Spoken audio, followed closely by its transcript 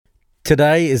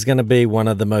Today is going to be one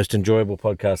of the most enjoyable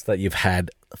podcasts that you've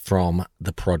had from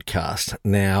the podcast.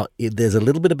 Now, there's a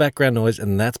little bit of background noise,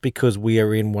 and that's because we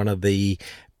are in one of the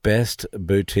best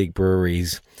boutique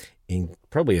breweries in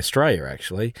probably Australia,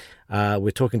 actually.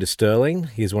 We're talking to Stirling.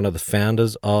 He's one of the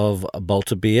founders of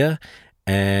Balter Beer,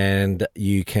 and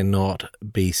you cannot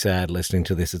be sad listening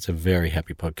to this. It's a very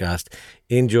happy podcast.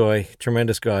 Enjoy.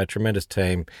 Tremendous guy, tremendous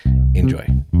team. Enjoy.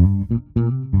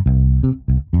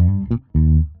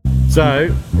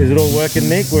 So, is it all working,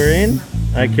 Nick? We're in?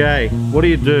 Okay. What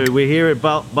do? We're here at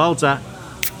Balter.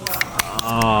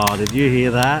 Oh, did you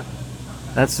hear that?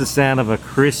 That's the sound of a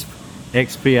crisp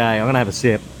XPA. I'm going to have a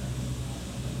sip.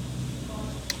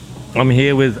 I'm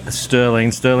here with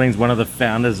Stirling. Stirling's one of the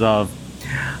founders of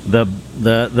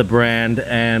the brand,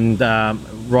 and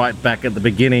right back at the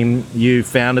beginning, you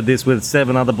founded this with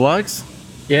 7 other blokes?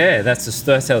 Yeah, that's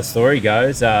how the story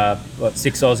goes. 6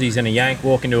 Aussies and a Yank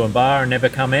walk into a bar and never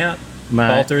come out.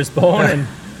 Balter is born, and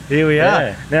here we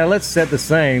are. Now let's set the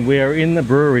scene. We are in the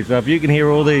brewery, so if you can hear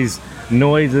all these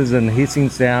noises and hissing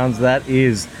sounds, that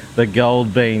is the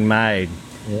gold being made.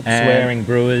 Yep. Swearing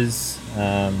brewers,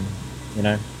 all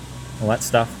that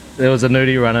stuff. There was a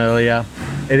nudie run earlier.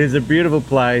 It is a beautiful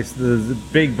place. There's a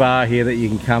big bar here that you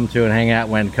can come to and hang out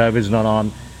when COVID's not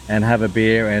on, and have a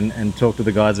beer and talk to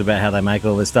the guys about how they make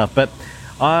all this stuff. But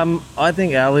I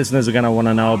think our listeners are going to want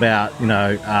to know about,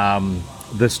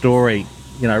 the story,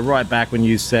 right back when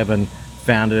you 7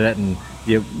 founded it and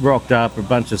you rocked up a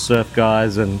bunch of surf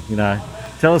guys, and,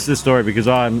 tell us this story, because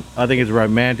I think it's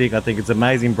romantic. I think it's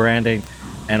amazing branding,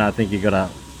 and I think you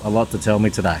got a lot to tell me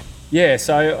today. Yeah,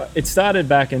 so it started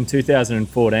back in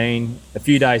 2014, a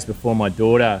few days before my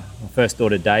first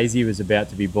daughter Daisy was about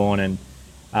to be born, and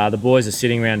the boys are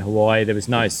sitting around Hawaii. There was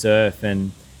no surf,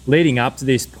 and leading up to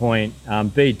this point,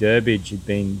 B. Durbidge had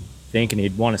been thinking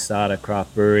he'd want to start a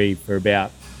craft brewery for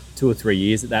about 2 or 3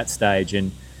 years at that stage.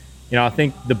 And, I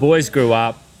think the boys grew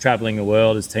up travelling the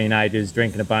world as teenagers,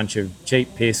 drinking a bunch of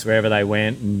cheap piss wherever they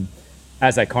went. And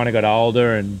as they kind of got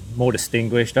older and more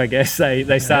distinguished, I guess,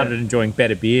 they started enjoying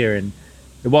better beer. And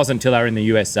it wasn't until they were in the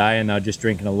USA and they were just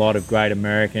drinking a lot of great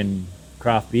American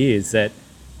craft beers that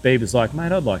B was like,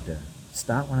 mate, I'd like to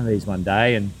start one of these one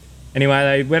day. And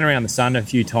anyway, they went around the sun a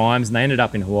few times, and they ended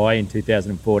up in Hawaii in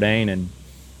 2014. And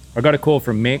I got a call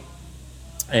from Mick,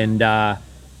 and I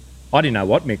didn't know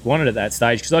what Mick wanted at that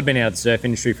stage, because I'd been out of the surf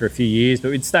industry for a few years,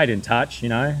 but we'd stayed in touch.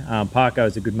 Parko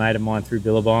was a good mate of mine through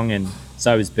Billabong, and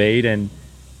so was Bede. And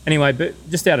anyway, but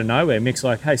just out of nowhere, Mick's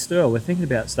like, hey, Stirl, we're thinking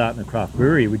about starting a craft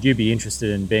brewery. Would you be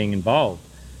interested in being involved?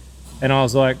 And I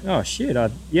was like, oh shit, I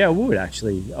would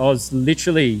actually. I was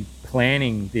literally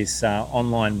planning this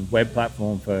online web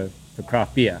platform for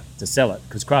craft beer to sell it,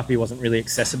 because craft beer wasn't really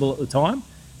accessible at the time.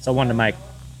 So I wanted to make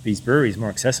these breweries more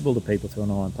accessible to people through an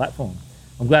online platform.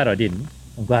 I'm glad I didn't.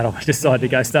 I'm glad I decided to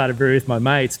go start a brewery with my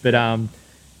mates. But and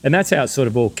that's how it sort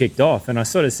of all kicked off. And I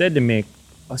sort of said to Mick,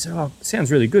 I said, oh,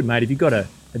 sounds really good, mate. Have you got a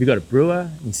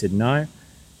brewer? And he said, no.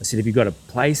 I said, have you got a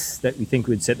place that we think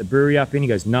we'd set the brewery up in? He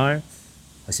goes, no.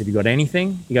 I said, have you got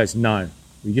anything? He goes, no.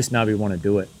 We just know we want to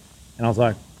do it. And I was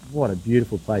like, what a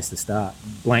beautiful place to start.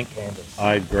 Blank canvas.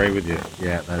 I agree with you.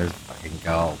 Yeah, that is fucking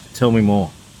gold. Tell me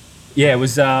more. Yeah, it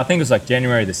was. I think it was like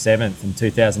January the 7th in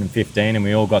 2015, and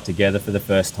we all got together for the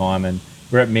first time, and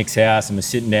we're at Mick's house, and we're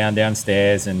sitting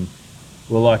downstairs, and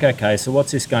we're like, okay, so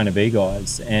what's this going to be,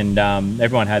 guys? And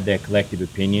everyone had their collective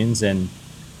opinions, and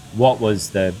what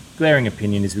was the glaring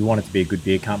opinion is we wanted to be a good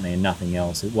beer company and nothing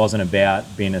else. It wasn't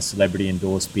about being a celebrity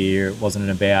endorsed beer. It wasn't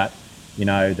about,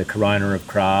 the Corona of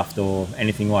craft or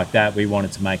anything like that. We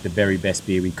wanted to make the very best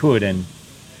beer we could. And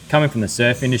coming from the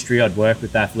surf industry, I'd worked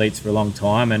with athletes for a long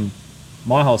time, and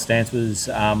my whole stance was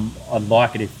I'd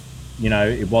like it if,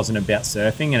 it wasn't about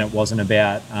surfing and it wasn't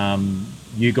about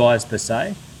you guys per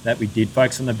se, that we did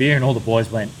focus on the beer. And all the boys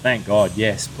went, thank God,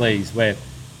 yes, please. We're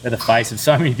the face of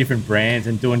so many different brands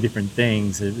and doing different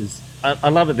things. It was. I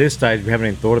love at this stage we haven't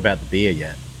even thought about the beer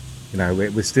yet.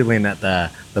 We're still in at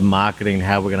the marketing,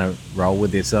 how we're going to roll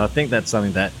with this. So I think that's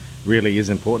something that really is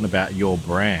important about your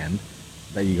brand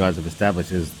that you guys have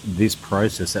established, is this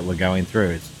process that we're going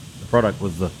through. The product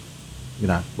was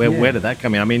where did that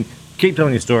come in? I mean, keep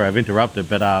telling your story. I've interrupted,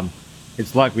 but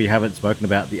it's like we haven't spoken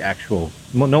about the actual.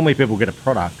 Normally people get a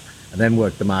product and then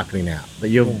work the marketing out,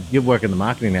 but you're working the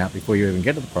marketing out before you even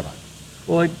get to the product.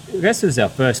 Well, I guess it was our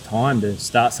first time to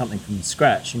start something from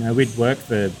scratch. We'd worked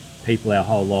for people our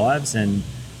whole lives, and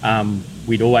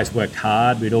we'd always worked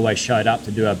hard. We'd always showed up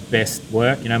to do our best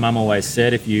work. Mum always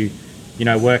said, if you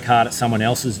work hard at someone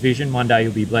else's vision, one day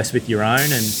you'll be blessed with your own.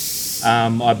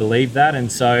 And I believe that.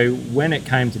 And so when it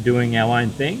came to doing our own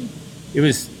thing, it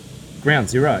was ground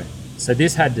zero. So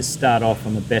this had to start off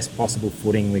on the best possible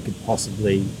footing we could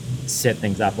possibly set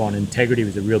things up on. Integrity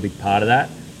was a real big part of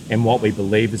that, and what we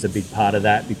believe is a big part of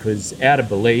that, because out of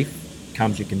belief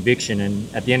comes your conviction,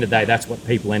 and at the end of the day, that's what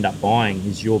people end up buying,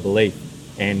 is your belief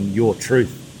and your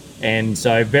truth. And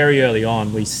so very early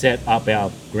on, we set up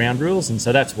our ground rules, and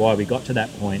so that's why we got to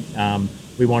that point.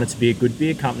 We wanted to be a good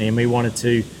beer company, and we wanted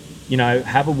to, you know,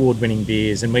 have award-winning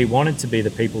beers, and we wanted to be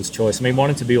the people's choice, and we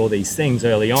wanted to be all these things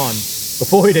early on.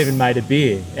 Before we'd even made a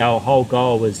beer, our whole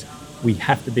goal was we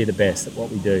have to be the best at what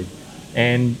we do.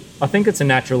 And I think it's a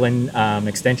natural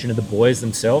extension of the boys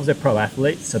themselves. They're pro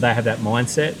athletes, so they have that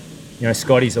mindset. You know,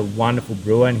 Scotty's a wonderful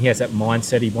brewer, and he has that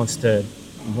mindset. He wants to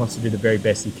do the very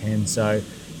best he can. So,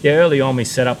 yeah, early on we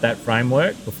set up that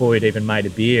framework before we'd even made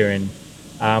a beer, and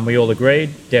we all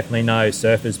agreed, definitely no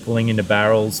surfers pulling into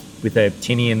barrels with a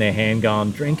tinny in their hand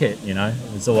going, drink it, you know.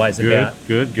 It was always good.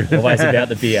 Always about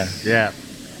the beer. Yeah,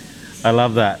 I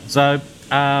love that. So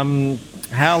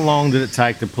how long did it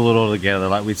take to pull it all together?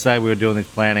 Like, we say we were doing this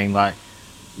planning, like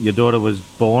your daughter was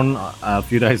born a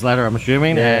few days later, I'm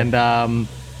assuming, Yeah. and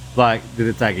like, did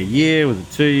it take a year? Was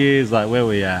it 2 years? Like, where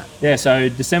were we at? Yeah, so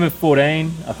December 14,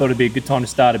 I thought it'd be a good time to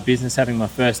start a business, having my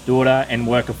first daughter and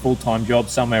work a full-time job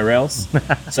somewhere else.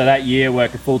 So that year,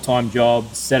 work a full-time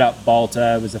job, set up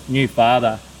Balter, was a new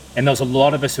father, and there was a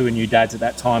lot of us who were new dads at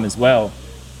that time as well.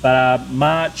 But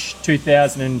March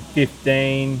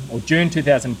 2015, or June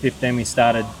 2015, we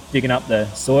started digging up the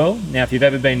soil. Now, if you've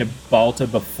ever been to Balter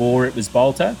before it was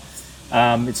Balter,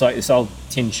 it's like this old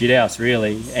tin shithouse,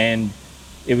 really, and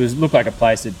it looked like a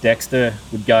place that Dexter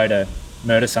would go to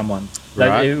murder someone.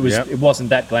 Right. It wasn't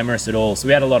that glamorous at all. So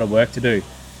we had a lot of work to do.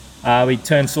 We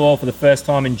turned soil for the first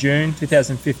time in June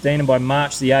 2015, and by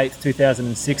March the 8th,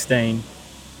 2016,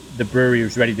 the brewery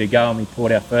was ready to go, and we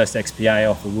poured our first XPA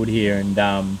off the wood here, and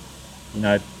you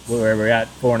know, where we're at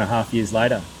 4.5 years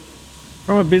later.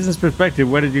 From a business perspective,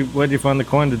 where did you find the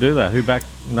coin to do that? Who backed?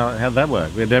 No, how'd that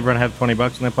work? Did everyone have $20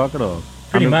 in their pocket, or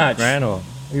pretty much $100,000, or?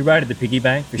 We raided the piggy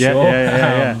bank for Yeah, sure.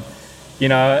 yeah. You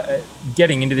know,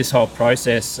 getting into this whole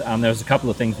process, there was a couple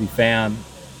of things we found.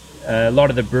 A lot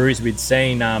of the breweries we'd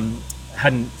seen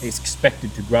hadn't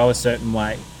expected to grow a certain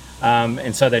way.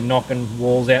 And so they're knocking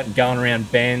walls out and going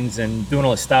around bends and doing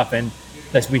all this stuff. And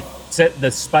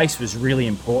the space was really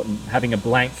important, having a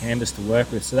blank canvas to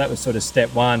work with. So that was sort of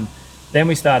step one. Then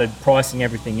we started pricing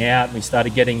everything out, and we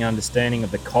started getting understanding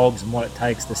of the cogs and what it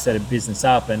takes to set a business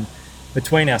up. And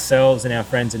between ourselves and our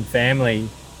friends and family,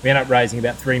 we ended up raising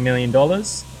about $3 million.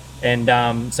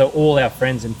 And so all our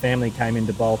friends and family came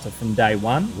into Balter from day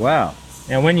one. Wow.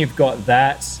 Now, when you've got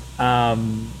that,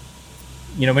 when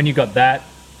you've got that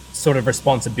sort of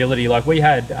responsibility, like we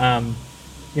had,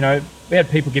 we had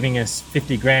people giving us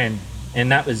 50 grand,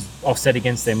 and that was offset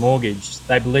against their mortgage.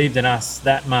 They believed in us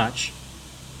that much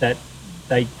that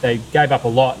they gave up a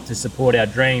lot to support our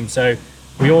dream. So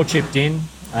we all chipped in.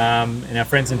 And our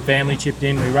friends and family chipped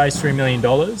in. We raised $3 million,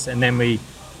 and then we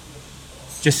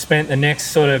just spent the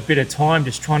next sort of bit of time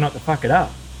just trying not to fuck it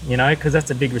up, you know, because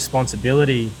that's a big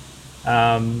responsibility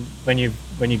when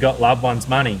you got loved ones'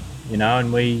 money, you know,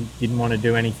 and we didn't want to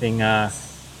do anything,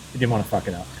 we didn't want to fuck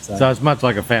it up. So it's much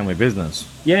like a family business.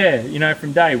 Yeah, you know,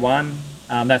 from day one,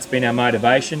 that's been our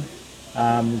motivation.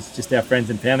 It's just our friends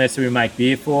and family. That's who we make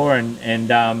beer for, and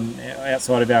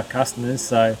outside of our customers.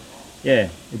 So yeah,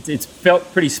 it's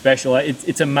felt pretty special.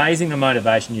 It's amazing the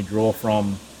motivation you draw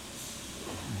from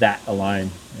that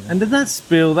alone. You know? And did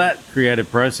that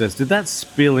creative process, did that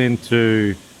spill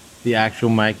into the actual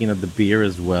making of the beer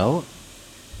as well?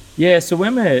 Yeah, so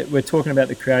when we're talking about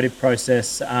the creative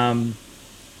process, we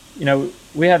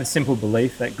have a simple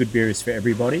belief that good beer is for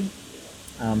everybody.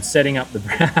 Setting up the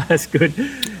that's good.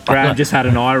 Graham just had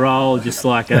an eye roll, just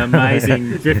like an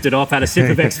amazing, drifted off, had a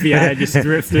sip of XPA, just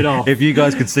drifted off. If you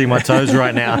guys could see my toes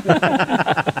right now. I'm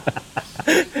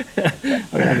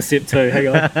gonna have a sip too, hang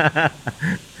on.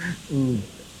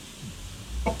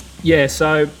 Yeah,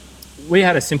 so we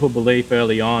had a simple belief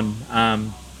early on,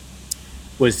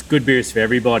 was good beer is for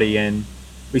everybody, and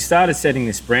we started setting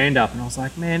this brand up, and I was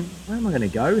like, man, where am I going to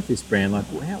go with this brand? Like,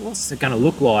 what's it going to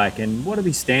look like, and what do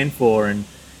we stand for? And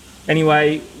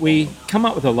anyway, we come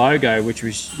up with a logo, which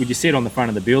was, you see it on the front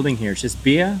of the building here. It's just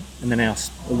beer, and then a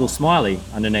little smiley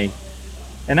underneath.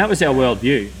 And that was our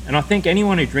worldview. And I think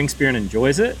anyone who drinks beer and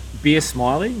enjoys it, beer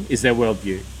smiley is their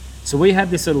worldview. So we had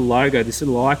this little logo, this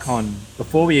little icon,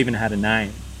 before we even had a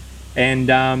name. And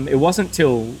it wasn't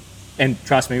till, and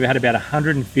trust me, we had about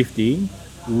 150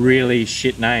 really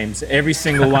shit names. Every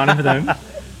single one of them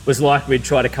was like we'd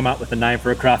try to come up with a name for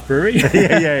a craft brewery.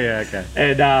 yeah, okay.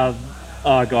 And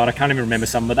oh god, I can't even remember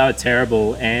some, but they were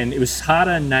terrible. And it was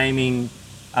harder naming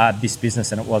this business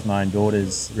than it was my own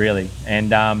daughter's, really.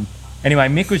 And anyway,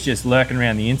 Mick was just lurking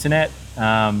around the internet,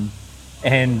 and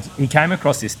he came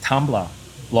across this Tumblr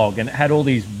blog, and it had all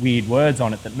these weird words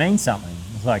on it that mean something.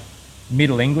 It was like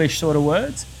Middle English sort of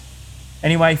words.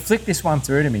 Anyway, flick this one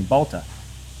through to me, Balter.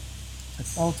 I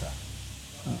said, Balter.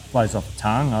 It flows off the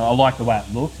tongue. I like the way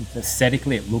it looks.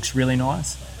 Aesthetically, it looks really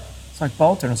nice. It's like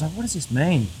Balter. And I was like, what does this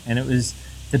mean? And it was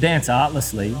to dance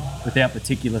artlessly without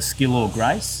particular skill or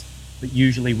grace, but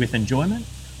usually with enjoyment.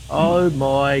 Oh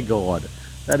my God.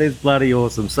 That is bloody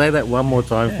awesome. Say that one more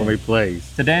time for me,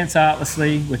 please. To dance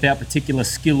artlessly without particular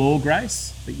skill or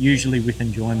grace, but usually with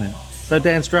enjoyment. So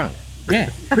dance drunk. Yeah,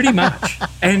 pretty much.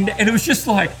 and it was just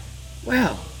like,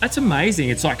 wow, that's amazing.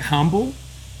 It's like humble.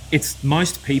 It's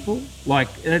most people.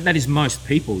 Like, that is most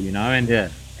people, you know.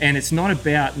 And and it's not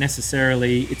about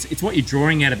necessarily, it's what you're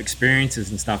drawing out of experiences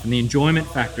and stuff. And the enjoyment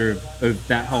factor of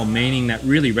that whole meaning that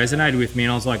really resonated with me.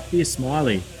 And I was like, dear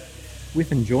Smiley,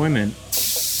 with enjoyment.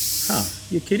 Huh,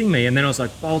 you're kidding me. And then I was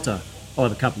like, Balter, I'll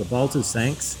have a couple of Balters,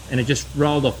 thanks. And it just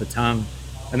rolled off the tongue.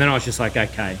 And then I was just like,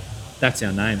 okay, that's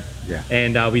our name. Yeah.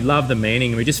 And we loved the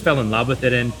meaning, and we just fell in love with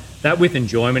it. And that with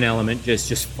enjoyment element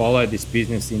just followed this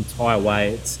business the entire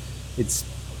way. It's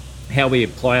how we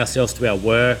apply ourselves to our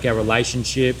work, our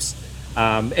relationships,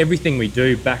 everything we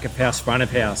do, back of house, front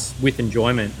of house, with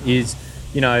enjoyment is,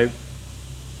 you know,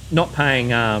 not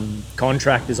paying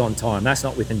contractors on time. That's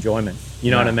not with enjoyment.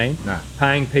 You know what I mean? No.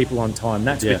 Paying people on time.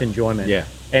 That's with enjoyment. Yeah.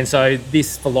 And so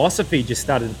this philosophy just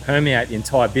started to permeate the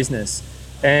entire business.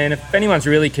 And if anyone's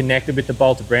really connected with the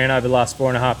Balter brand over the last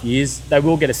 4.5 years, they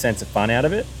will get a sense of fun out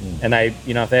of it. And they,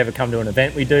 you know, if they ever come to an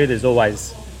event we do, there's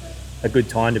always a good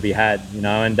time to be had, you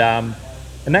know. And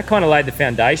that kind of laid the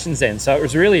foundations then. So it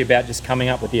was really about just coming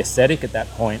up with the aesthetic at that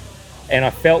point. And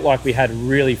I felt like we had a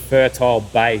really fertile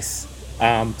base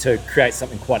to create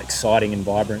something quite exciting and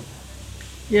vibrant.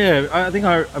 Yeah, I think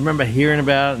I remember hearing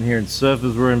about it and hearing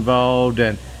surfers were involved,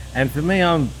 and for me,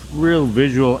 I'm real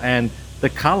visual, and the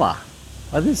colour,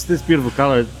 this beautiful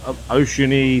colour,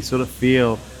 oceany sort of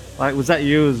feel. Like, was that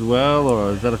you as well,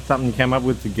 or is that something you came up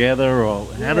with together, or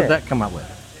how did that come up with?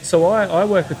 So I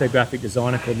work with a graphic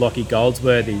designer called Lockie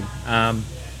Goldsworthy.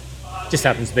 Just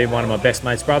happens to be one of my best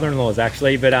mates' brother-in-laws,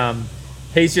 actually, but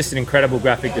he's just an incredible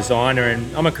graphic designer,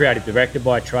 and I'm a creative director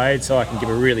by trade, so I can give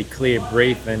a really clear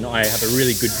brief and I have a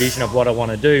really good vision of what I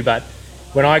want to do. But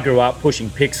when I grew up pushing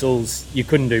pixels, you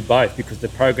couldn't do both because the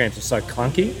programs were so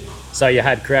clunky. So you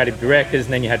had creative directors,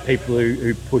 and then you had people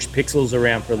who push pixels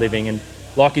around for a living, and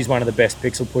Lockie's one of the best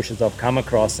pixel pushers I've come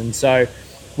across. And so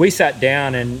we sat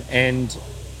down, and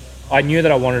I knew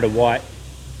that I wanted a white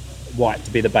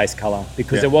to be the base colour,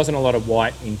 because there wasn't a lot of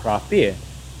white in craft beer.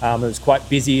 It was quite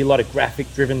busy, a lot of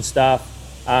graphic-driven stuff,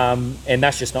 and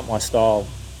that's just not my style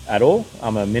at all.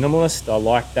 I'm a minimalist. I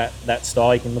like that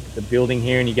style. You can look at the building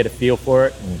here and you get a feel for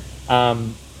it.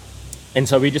 And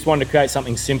so we just wanted to create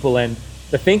something simple, and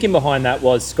the thinking behind that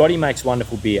was Scotty makes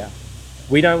wonderful beer.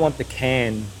 We don't want the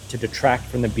can to detract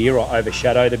from the beer or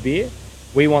overshadow the beer.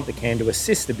 We want the can to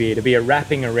assist the beer, to be a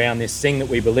wrapping around this thing that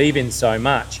we believe in so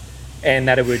much, and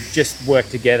that it would just work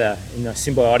together, you know,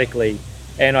 symbiotically.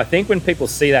 And I think when people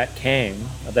see that can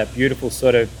of that beautiful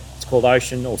sort of, it's called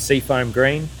ocean or seafoam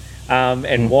green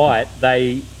and white,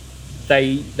 they've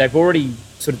already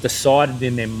sort of decided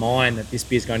in their mind that this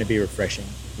beer is going to be refreshing.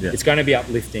 It's going to be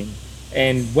uplifting.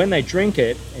 And when they drink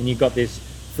it, and you've got this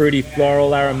fruity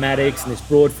floral aromatics and this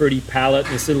broad fruity palate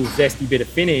and this little zesty bit of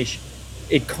finish,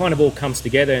 it kind of all comes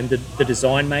together, and the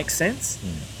design makes sense.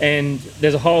 And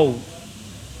there's a whole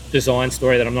design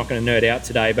story that I'm not going to nerd out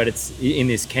today, but it's in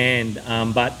this can,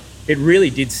 but it really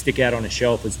did stick out on a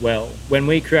shelf as well. When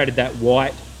we created that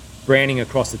white branding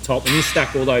across the top, when you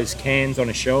stack all those cans on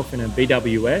a shelf in a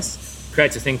BWS, it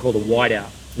creates a thing called a whiteout.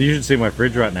 You should see my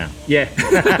fridge right now. Yeah.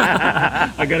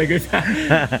 I got a good...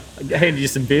 I handed you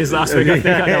some beers last week. I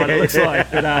think I know what it looks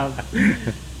like.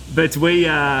 But we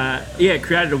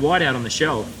created a whiteout on the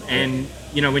shelf. And,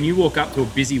 you know, when you walk up to a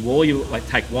busy wall, you like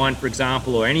take wine, for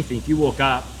example, or anything. If you walk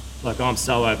up, like, I'm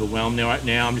so overwhelmed right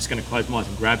now, I'm just going to close my eyes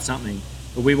and grab something.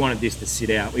 But we wanted this to sit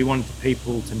out. We wanted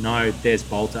people to know there's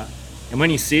Balter. And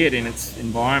when you see it in its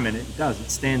environment, it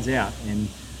stands out. And,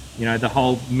 you know, the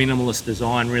whole minimalist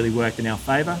design really worked in our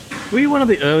favour. Were you one of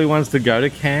the early ones to go to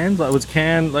cans? Like, it was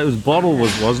bottled,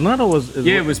 wasn't it? Or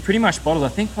it was pretty much bottled. I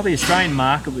think probably the Australian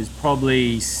market was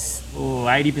probably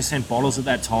 80% bottles at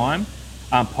that time.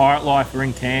 Pirate Life were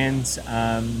in cans.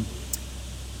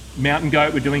 Mountain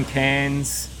Goat were doing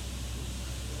cans.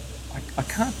 I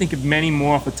can't think of many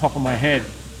more off the top of my head.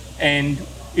 And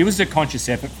it was a conscious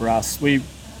effort for us. We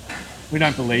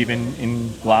don't believe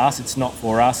in glass. It's not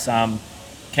for us.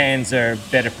 cans are a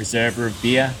better preserver of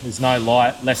beer. There's no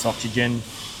light, less oxygen,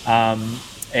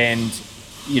 and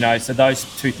so those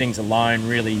two things alone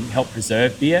really help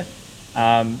preserve beer.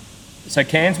 So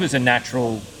cans was a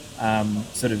natural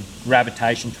sort of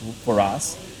gravitation for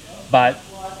us, but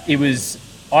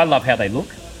I love how they look.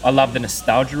 I love the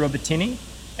nostalgia of a tinny,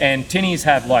 and tinnies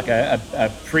have like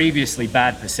a previously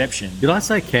bad perception. Did I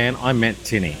say can? I meant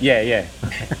tinny. Yeah.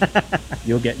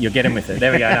 You'll get in with it.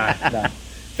 There we go. No.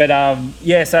 But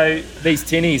so these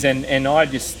tinnies, and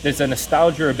there's a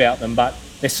nostalgia about them, but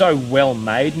they're so well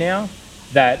made now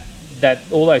that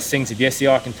all those things of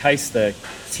yesterday, I can taste the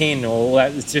tin or all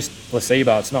that, it's just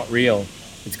placebo, it's not real.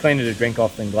 It's cleaner to drink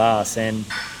off than glass. And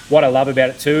what I love about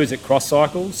it too is it cross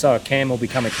cycles, so a can will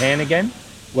become a can again,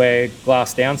 where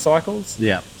glass down cycles.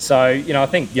 Yeah. So, I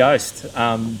think Yost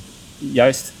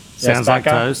sounds like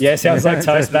toast. Yeah, sounds like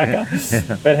toast backer.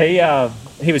 Yeah. But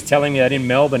he was telling me that in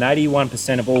Melbourne,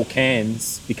 81% of all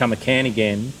cans become a can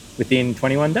again within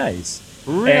 21 days.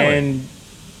 Really? And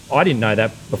I didn't know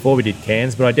that before we did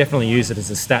cans, but I definitely use it as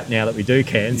a stat now that we do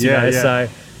cans. So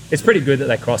it's pretty good that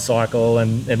they cross cycle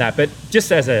and that. But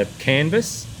just as a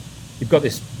canvas, you've got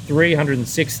this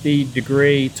 360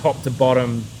 degree top to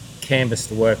bottom canvas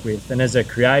to work with. And as a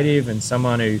creative and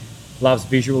someone who loves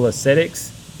visual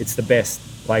aesthetics, it's the best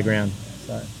playground.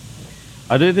 So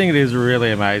I do think it is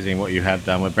really amazing what you have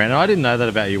done with Brandon. I didn't know that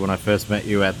about you when I first met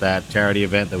you at that charity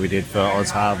event that we did for Oz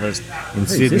Harvest in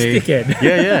Sydney. This dickhead?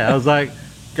 Yeah. I was like,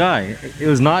 guy, it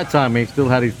was nighttime. He still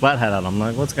had his flat hat on. I'm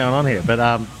like, what's going on here?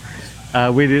 But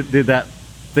we did that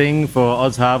thing for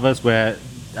Oz Harvest where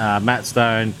Matt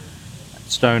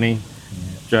Stoney,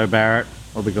 Joe Barrett,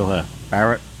 what do we call her?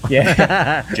 Barrett?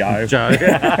 Yeah. Joe.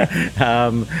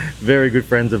 Very good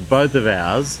friends of both of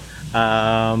ours. We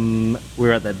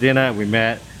were at that dinner, we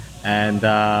met, and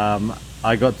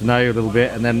I got to know you a little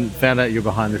bit, and then found out you're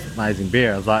behind this amazing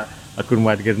beer. I was like, I couldn't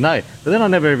wait to get to know you. But then I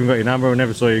never even got your number, I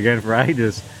never saw you again for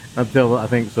ages, until I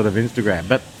think sort of Instagram.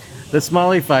 But the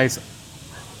smiley face,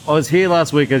 I was here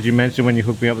last week, as you mentioned, when you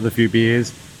hooked me up with a few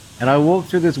beers, and I walked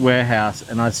through this warehouse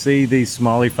and I see these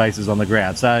smiley faces on the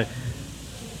ground. So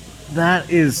that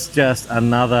is just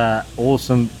another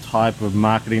awesome type of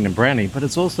marketing and branding, but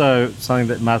it's also something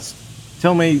that must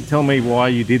tell me why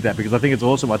you did that, because I think it's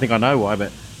awesome. I think I know why,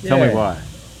 but tell me why.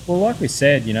 Well, like we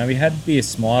said, we had to be a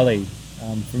smiley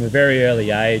from a very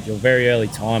early age or very early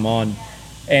time on,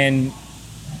 and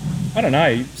I don't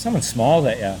know, someone smiles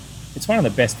at you, it's one of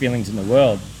the best feelings in the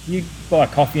world. You buy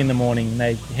coffee in the morning and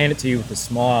they hand it to you with a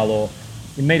smile, or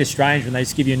you meet a stranger and they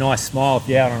just give you a nice smile if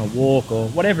you're out on a walk or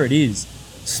whatever it is.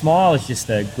 Smile is just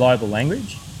a global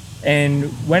language. And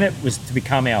when it was to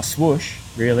become our swoosh,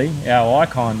 really, our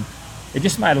icon, it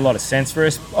just made a lot of sense for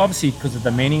us, obviously because of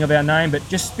the meaning of our name, but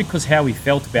just because how we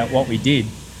felt about what we did.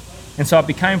 And so it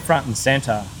became front and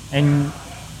centre. And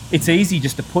it's easy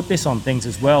just to put this on things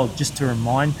as well, just to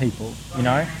remind people,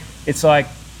 It's like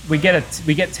we get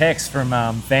texts from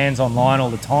fans online all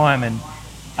the time, and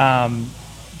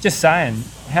just saying,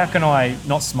 how can I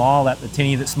not smile at the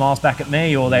tinny that smiles back at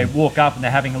me? Or they walk up and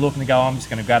they're having a look and they go, I'm just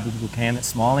going to grab the little can that's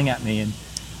smiling at me. And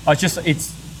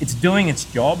it's doing its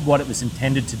job. What it was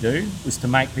intended to do was to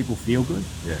make people feel good.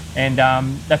 Yeah. And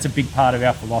that's a big part of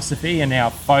our philosophy and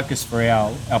our focus for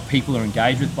our people who are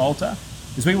engaged with Balter,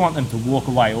 is we want them to walk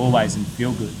away always and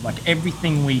feel good. Like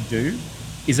everything we do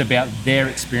is about their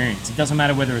experience. It doesn't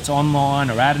matter whether it's online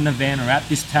or at an event or at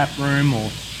this tap room or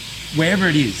wherever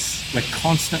it is. We're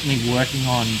constantly working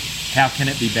on how can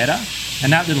it be better,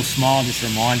 and that little smile just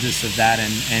reminds us of that,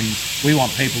 and we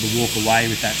want people to walk away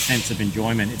with that sense of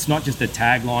enjoyment. It's not just a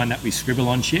tagline that we scribble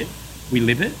on shit, we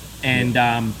live it. And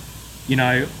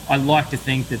I like to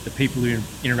think that the people who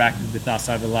interacted with us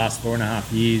over the last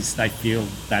 4.5 years, they feel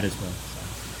that as well.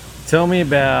 Tell me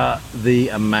about the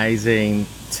amazing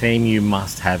team you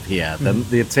must have here,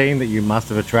 the team that you must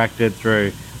have attracted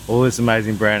through all this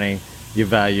amazing branding, your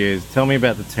values. Tell me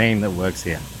about the team that works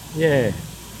here. Yeah,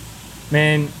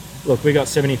 man, look, we got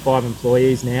 75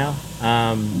 employees now.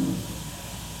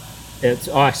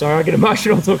 Sorry, I get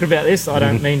emotional talking about this. I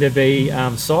don't mean to be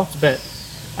soft, but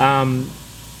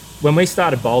when we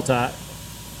started Balter,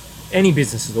 any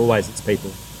business is always its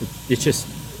people. It's just,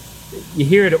 you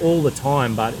hear it all the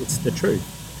time, but it's the truth.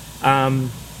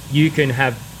 You can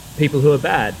have people who are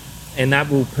bad, and that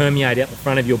will permeate out the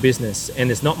front of your business, and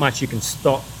there's not much you can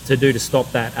do to stop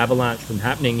that avalanche from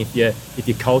happening if your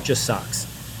culture sucks.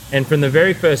 And from the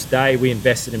very first day, we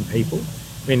invested in people.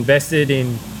 We invested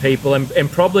in people, and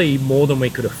probably more than we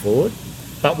could afford,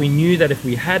 but we knew that if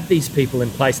we had these people in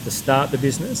place to start the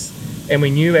business, and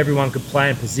we knew everyone could play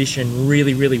in position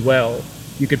really, really well,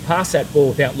 you could pass that ball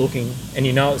without looking and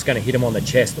you know it was going to hit them on the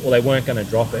chest or they weren't going to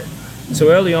drop it. So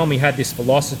early on we had this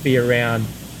philosophy around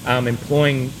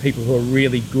employing people who are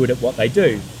really good at what they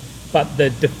do. But the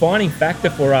defining factor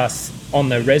for us on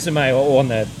the resume or on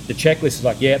the checklist is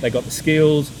like, yeah, they got the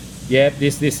skills, yeah,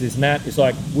 this, and that. It's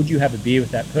like, would you have a beer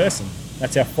with that person?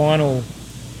 That's our final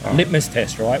litmus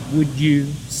test, right? Would you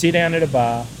sit down at a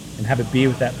bar and have a beer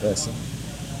with that person?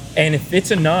 And if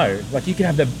it's a no, like you can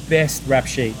have the best rap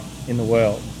sheet in the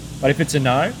world, but if it's a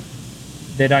no,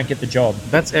 they don't get the job.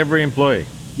 That's every employee.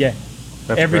 Yeah,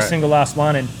 That's every great. single last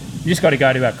one. And you just got to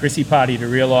go to our Chrissy party to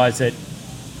realise that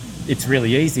it's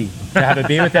really easy to have a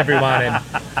beer with everyone, and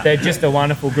they're just a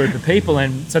wonderful group of people.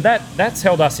 And so that's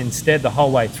held us instead the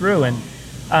whole way through. And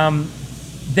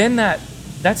then that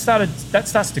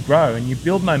starts to grow, and you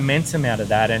build momentum out of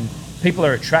that, and people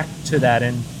are attracted to that,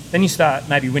 and then you start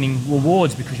maybe winning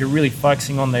awards because you're really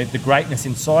focusing on the greatness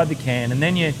inside the can, and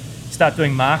then you start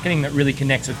doing marketing that really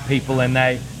connects with people, and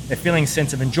they're feeling a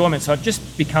sense of enjoyment. So it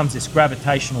just becomes this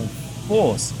gravitational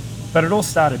force. But it all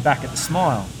started back at the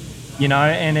smile, you know,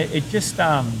 and it just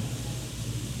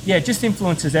it just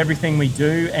influences everything we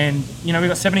do. And you know, we've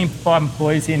got 75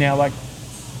 employees here now. Like,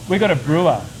 we've got a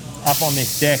brewer up on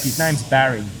this deck. His name's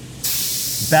Barry.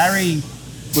 Barry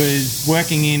was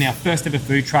working in our first ever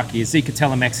food truck here,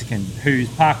 Zicatella Mexican, who's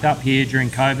parked up here during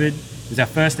COVID. It was our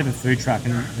first ever food truck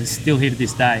and is still here to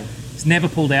this day. He's never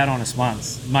pulled out on us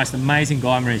once. Most amazing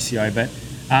guy, Mauricio, but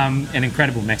an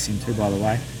incredible Mexican too, by the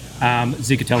way.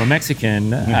 Zicatella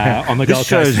Mexican on the Gold Coast.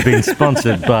 This show's been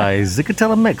sponsored by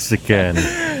Zicatella Mexican.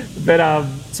 But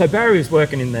so Barry was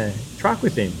working in the truck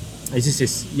with him. He's just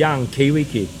this young Kiwi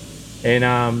kid,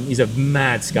 and he's a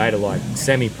mad skater, like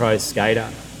semi-pro skater.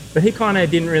 But he kind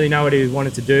of didn't really know what he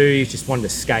wanted to do. He just wanted to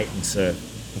skate and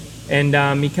surf. And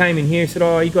he came in here and said,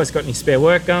 "Oh, you guys got any spare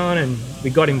work going?" And we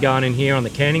got him going in here on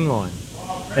the canning line.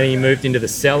 Then he moved into the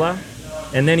cellar.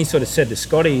 And then he sort of said to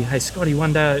Scotty, "Hey, Scotty,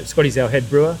 one day," Scotty's our head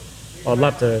brewer, I'd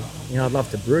love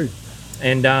to brew."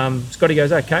 And Scotty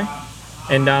goes, "Okay."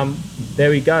 And there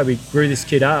we go. We grew this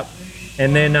kid up.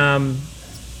 And then,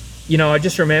 I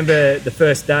just remember the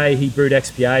first day he brewed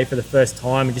XPA for the first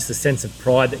time, and just the sense of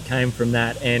pride that came from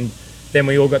that. And then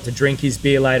we all got to drink his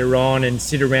beer later on and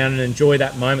sit around and enjoy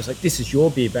that moment. It's like, this is your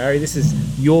beer, Barry. This is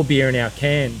your beer in our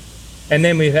can. And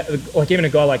then we have, like, even a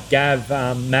guy like Gav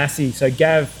Massey. So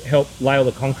Gav helped lay all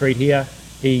the concrete here.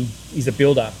 He's a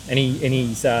builder, and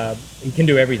he can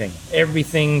do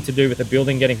everything to do with the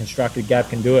building getting constructed. Gav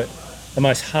can do it. The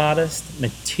most hardest,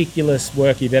 meticulous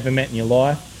work you've ever met in your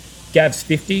life. Gav's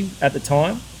 50 at the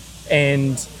time,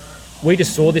 and we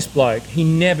just saw this bloke. He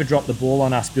never dropped the ball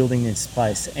on us building this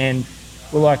place, and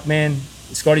we're like, man,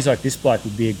 Scotty's like, this bloke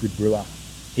would be a good brewer.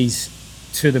 He's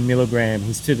to the milligram,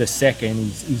 he's to the second,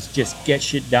 he's just gets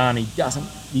shit done. He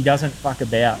doesn't fuck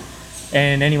about.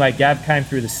 And anyway, Gav came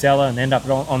through the cellar and ended up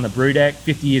on the brew deck.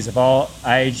 50 years of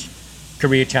age,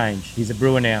 career change. He's a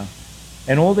brewer now.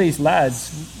 And all these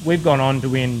lads, we've gone on to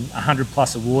win 100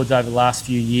 plus awards over the last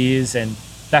few years, and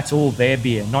that's all their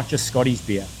beer, not just Scotty's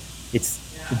beer. It's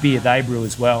the beer they brew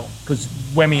as well. Because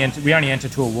when we only enter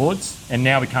 2 awards, and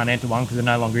now we can't enter one because they're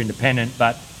no longer independent,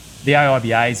 but the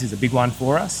AIBAs is a big one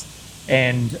for us.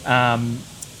 And,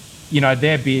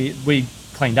 their beer, we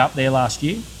cleaned up there last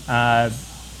year.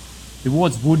 The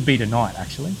awards would be tonight,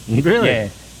 actually. Really? Yeah.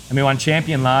 And we won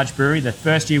Champion Large Brewery. The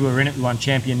first year we were in it, we won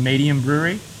Champion Medium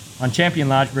Brewery. Won Champion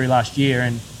Large Brewery last year,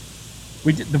 and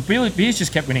the beers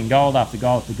just kept winning gold after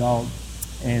gold after gold.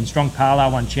 And Strong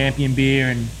Parlour won Champion Beer,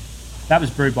 and that was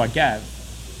brewed by Gav.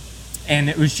 And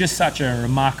it was just such a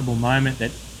remarkable moment that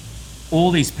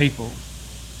all these people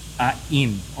are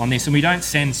in on this. And we don't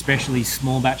send specially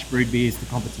small batch brewed beers to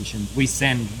competitions. We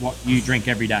send what you drink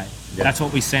every day. Yep. That's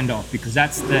what we send off, because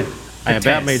that's the about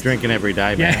test. Me drinking every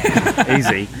day, man. Yeah.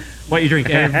 Easy. What you drink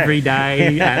every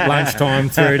day at lunchtime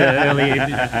through to early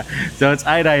evening. So it's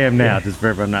 8 a.m. now, just for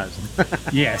everyone knows.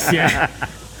 Yes, yeah.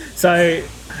 So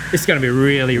it's going to be a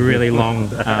really, really long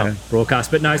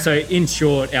broadcast. But no, so in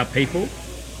short, our people,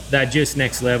 they're just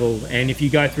next level. And if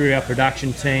you go through our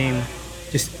production team,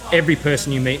 just every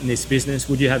person you meet in this business,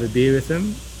 would you have a beer with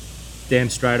them? Damn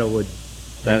straight I would.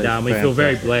 And we feel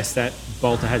very blessed that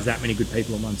Balter has that many good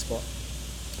people in one spot.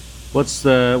 What's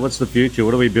the future?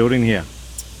 What are we building here?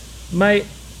 Mate,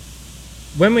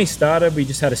 when we started, we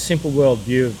just had a simple world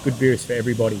view of good beers for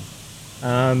everybody.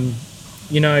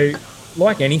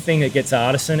 Like anything that gets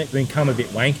artisan, it can become a bit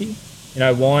wanky.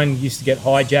 Wine used to get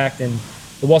hijacked, and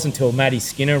it wasn't until Matty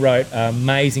Skinner wrote an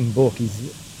amazing book.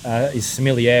 He's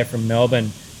sommelier from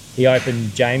Melbourne. He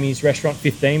opened Jamie's Restaurant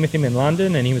 15 with him in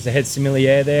London, and he was the head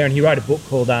sommelier there, and he wrote a book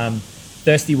called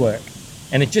Thirsty Work.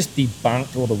 And it just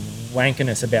debunked all the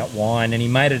wankiness about wine, and he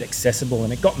made it accessible,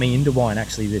 and it got me into wine,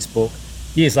 actually, this book.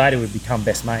 Years later, we've become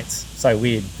best mates. So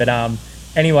weird. But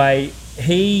anyway,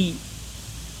 he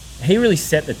really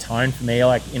set the tone for me,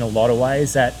 like, in a lot of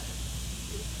ways, that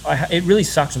it really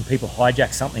sucks when people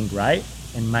hijack something great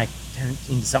and turn it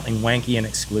into something wanky and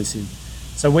exclusive.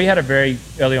 So we had a very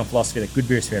early on philosophy that good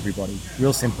beer is for everybody,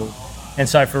 real simple. And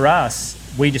so for us,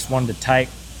 we just wanted to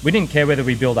we didn't care whether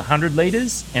we build 100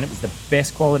 litres and it was the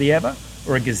best quality ever,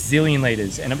 or a gazillion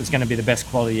litres and it was going to be the best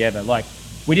quality ever. Like,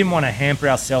 we didn't want to hamper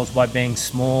ourselves by being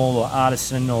small or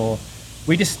artisan,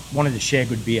 we just wanted to share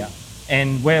good beer.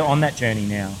 And we're on that journey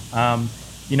now.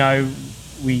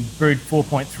 We brewed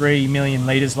 4.3 million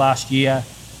litres last year,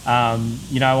 on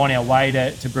our way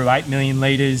to brew 8 million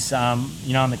litres, in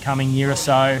the coming year or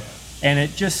so. And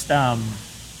it just, I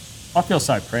feel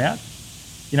so proud.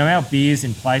 Our beer's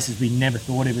in places we never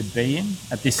thought it would be in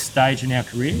at this stage in our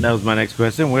career. That was my next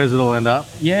question. Where does it all end up?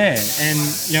 Yeah,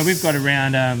 and, we've got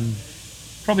around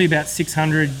probably about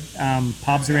 600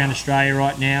 pubs around Australia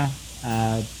right now.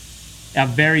 Our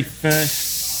very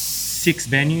first 6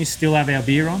 venues still have our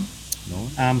beer on.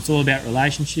 Nice. It's all about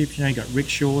relationships. You've got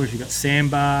rickshaws, you've got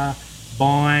Sandbar,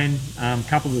 Vine, a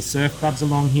couple of the surf clubs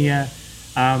along here.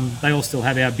 They all still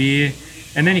have our beer.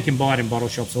 And then you can buy it in bottle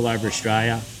shops all over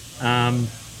Australia.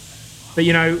 But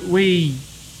we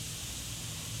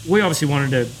obviously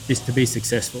wanted this to be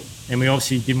successful, and we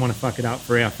obviously didn't want to fuck it up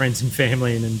for our friends and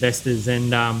family and investors,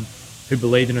 and who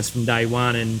believed in us from day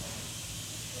one. And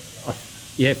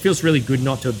it feels really good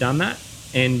not to have done that.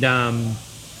 And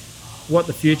what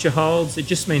the future holds, it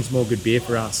just means more good beer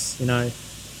for us.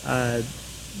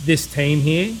 This team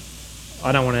here,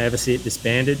 I don't want to ever see it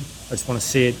disbanded. I just want to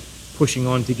see it pushing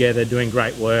on together, doing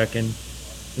great work. And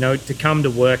to come to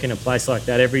work in a place like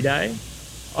that every day,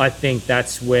 I think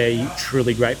that's where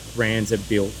truly great brands are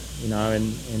built, and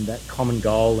that common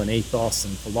goal and ethos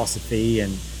and philosophy,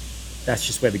 and that's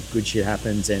just where the good shit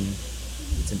happens, and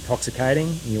it's intoxicating,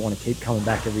 and you want to keep coming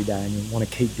back every day, and you want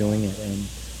to keep doing it. And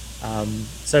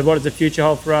so what does the future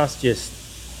hold for us? Just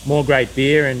more great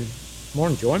beer and more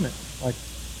enjoyment, like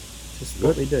just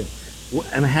what we do.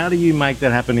 And how do you make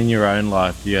that happen in your own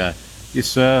life? You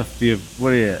surf,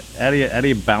 how do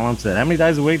you balance it? How many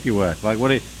days a week do you work? Like,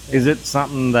 is it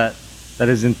something that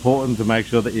is important to make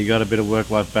sure that you got a bit of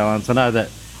work-life balance? I know that,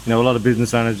 a lot of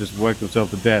business owners just work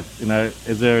themselves to death.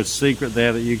 Is there a secret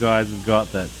there that you guys have got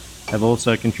that have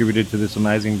also contributed to this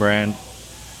amazing brand?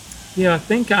 Yeah, I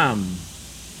think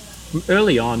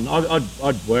early on,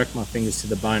 I'd work my fingers to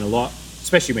the bone a lot,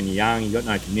 especially when you're young, you've got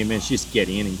no commitments, just get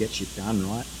in and get shit done,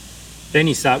 right? Then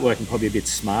you start working probably a bit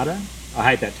smarter. I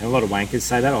hate that term. A lot of wankers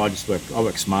say that. I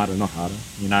work smarter, not harder.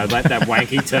 That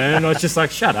wanky term. I was just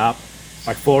like, shut up.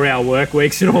 Like 4-hour work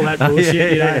weeks and all that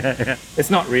bullshit. Yeah. It's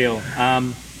not real.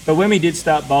 But when we did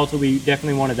start Balter, we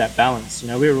definitely wanted that balance.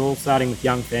 We were all starting with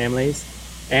young families,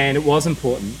 and it was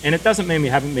important. And it doesn't mean we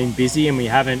haven't been busy and we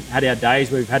haven't had our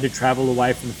days where we've had to travel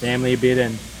away from the family a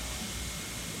bit.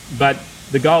 But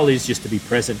the goal is just to be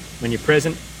present. When you're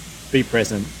present, be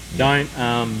present. Don't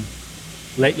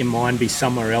let your mind be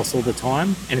somewhere else all the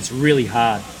time. And it's really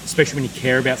hard, especially when you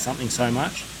care about something so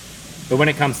much. But when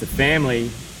it comes to family,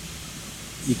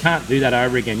 you can't do that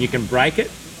over again. You can break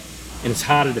it, and it's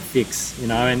harder to fix,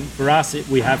 And for us,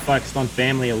 we have focused on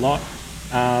family a lot.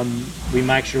 We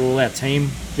make sure all our team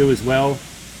do as well.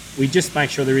 We just make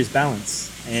sure there is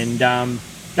balance. And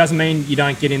doesn't mean you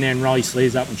don't get in there and roll your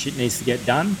sleeves up when shit needs to get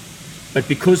done. But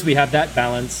because we have that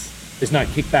balance, there's no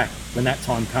kickback when that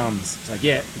time comes. It's like,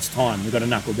 yeah, it's time. We've got to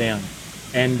knuckle down.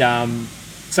 And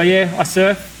I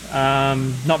surf.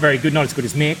 Not very good, not as good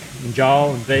as Mick and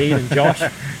Joel and Bede and Josh.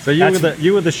 So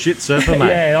you were the shit surfer, mate.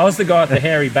 Yeah, I was the guy with the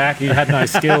hairy back who had no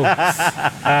skill.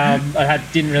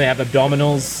 Didn't really have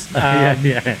abdominals.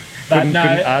 But couldn't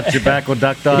arch your back or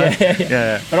duck dive.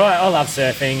 Yeah. But I love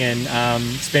surfing, and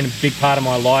it's been a big part of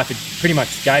my life. It pretty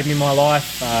much gave me my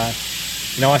life.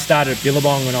 I started at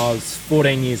Billabong when I was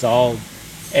 14 years old.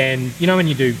 And when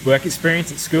you do work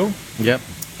experience at school? Yep.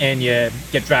 And you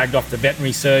get dragged off to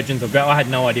veterinary surgeons, I had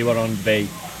no idea what I wanted to be.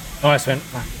 I just went,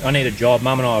 I need a job.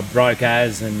 Mum and I were broke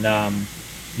and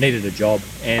needed a job.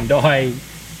 And I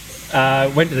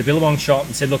went to the Billabong shop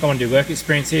and said, look, I want to do work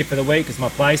experience here for the week as my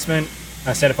placement.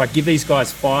 I said, if I give these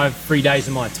guys 5 free days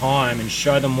of my time and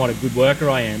show them what a good worker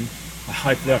I am, I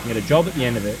hope that I can get a job at the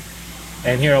end of it.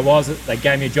 And here I was. They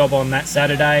gave me a job on that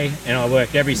Saturday, and I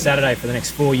worked every Saturday for the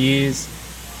next 4 years.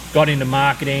 Got into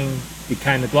marketing,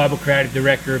 became the global creative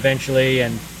director eventually,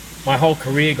 and my whole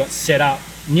career got set up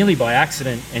nearly by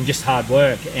accident and just hard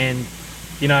work. And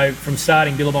from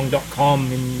starting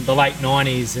billabong.com in the late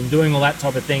 90s and doing all that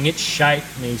type of thing, it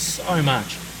shaped me so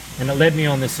much. And it led me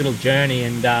on this little journey.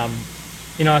 And,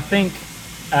 I think,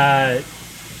 I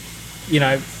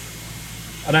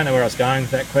don't know where I was going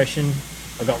with that question.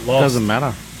 I got lost. Doesn't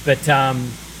matter. But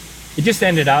it just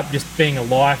ended up just being a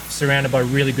life surrounded by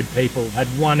really good people. I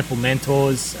had wonderful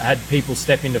mentors. I had people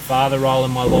step into father role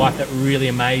in my life that were really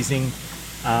amazing.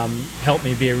 Helped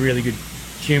me be a really good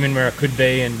human where I could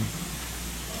be. And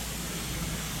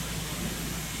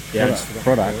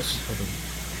products.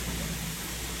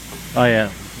 Oh yeah.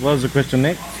 What was the question,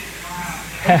 Nick?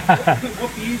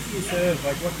 What beers do you serve?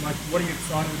 What are you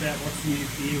excited about? What's new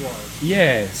beer-wise?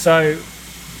 Yeah, so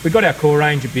we've got our core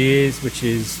range of beers, which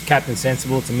is Captain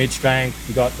Sensible. It's a mid-strength.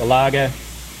 We've got the lager,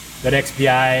 we've got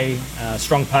XPA,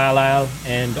 strong pale ale,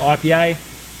 and IPA.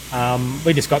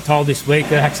 We just got told this week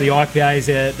that actually IPA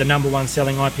is the number one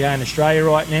selling IPA in Australia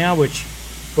right now, which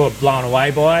got blown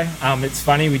away by. It's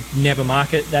funny, we never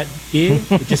market that beer.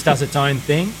 It just does its own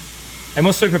thing. And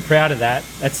we're super proud of that.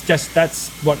 That's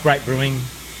what great brewing,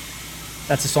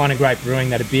 that's a sign of great brewing,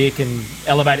 that a beer can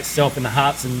elevate itself in the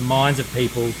hearts and minds of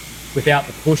people without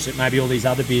the push that maybe all these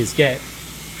other beers get.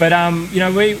 But,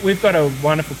 we've got a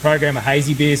wonderful program of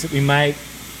hazy beers that we make.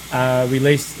 We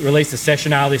released a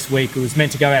session ale this week. It was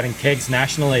meant to go out in kegs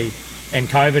nationally, and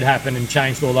COVID happened and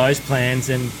changed all those plans.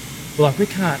 And we're like,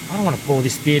 I don't want to pour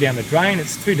this beer down the drain.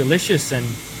 It's too delicious. And,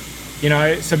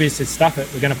 so we said, stuff it.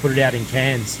 We're going to put it out in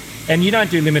cans. And you don't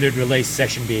do limited release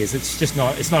session beers. It's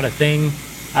not a thing.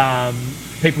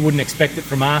 People wouldn't expect it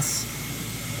from us.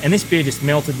 And this beer just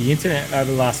melted the internet over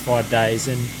the last 5 days.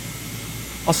 And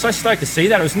I was so stoked to see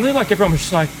that. It was nearly like everyone was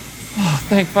just like, oh,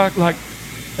 thank fuck, like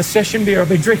a session beer. I've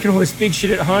been drinking all this big shit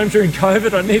at home during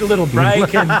COVID. I need a little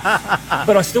break.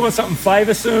 But I still want something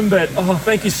flavoursome. But,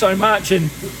 thank you so much. And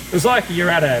it was like you're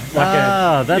at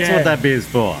that's what that beer's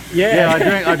for.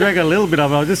 Yeah. I drank a little bit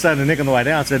of it. I was just saying to Nick on the way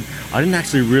down, I said, I didn't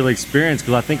actually really experience,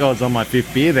 because I think I was on my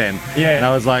 5th beer then. Yeah. And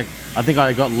I was like, I think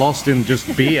I got lost in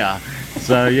just beer.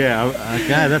 So, yeah,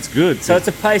 okay, that's good. So it's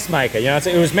a pacemaker.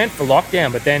 It was meant for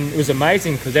lockdown, but then it was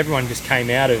amazing because everyone just came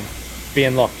out of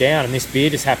being locked down, and this beer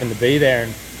just happened to be there.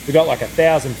 And we got like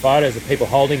 1,000 photos of people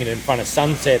holding it in front of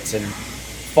sunsets and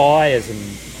fires, and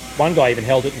one guy even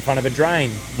held it in front of a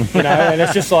drain, and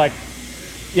it's just like,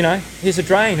 here's a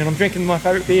drain and I'm drinking my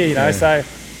favourite beer, Yeah. So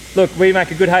look, we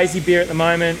make a good hazy beer at the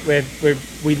moment.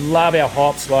 We love our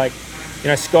hops, like,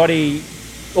 Scotty,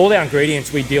 all our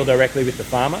ingredients we deal directly with the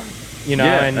farmer,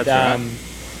 that's right.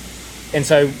 And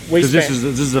so we this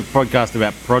is a podcast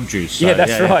about produce. So,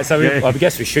 that's right. So I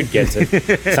guess we should get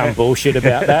to some bullshit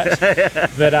about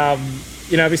that. But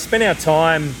we spend our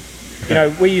time.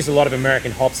 We use a lot of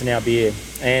American hops in our beer,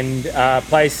 and a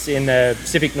place in the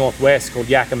Pacific Northwest called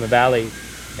Yakima Valley,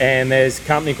 and there's a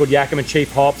company called Yakima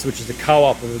Chief Hops, which is a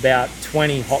co-op of about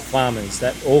 20 hop farmers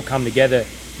that all come together,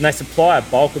 and they supply a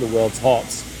bulk of the world's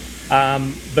hops.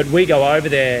 But we go over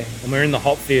there and we're in the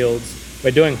hop fields.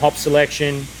 We're doing hop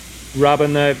selection,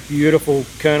 rubbing the beautiful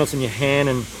kernels in your hand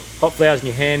and hop flowers in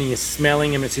your hand, and you're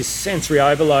smelling them. It's this sensory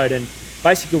overload, and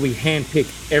basically we hand pick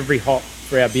every hop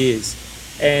for our beers,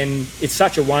 and it's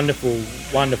such a wonderful,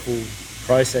 wonderful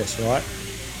process, right?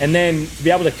 And then to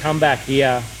be able to come back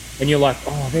here and you're like,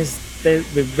 we're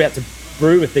about to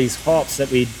brew with these hops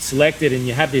that we selected, and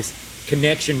you have this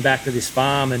connection back to this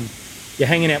farm, and you're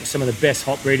hanging out with some of the best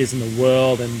hop breeders in the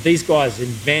world, and these guys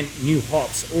invent new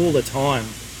hops all the time,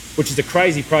 which is a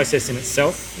crazy process in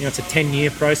itself. It's a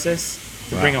 10-year process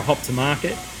to bring a hop to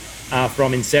market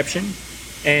from inception.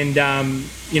 And,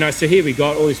 so here we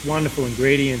got all these wonderful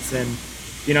ingredients, and,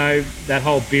 that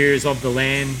whole beer is of the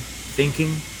land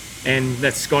thinking, and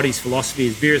that's Scotty's philosophy,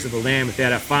 is beer is of the land.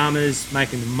 Without our farmers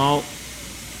making the malt,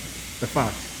 the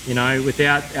fuck.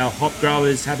 Without our hop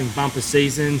growers having bumper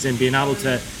seasons and being able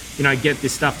to, get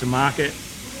this stuff to market,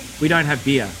 we don't have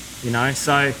beer,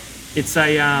 So it's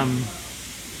a,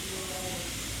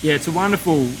 it's a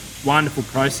wonderful, wonderful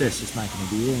process just making a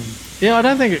beer. Yeah, I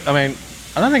don't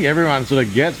think everyone sort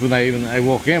of gets when they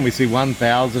walk in. We see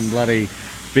 1,000 bloody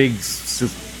big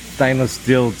stainless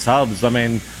steel tubs.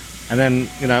 And then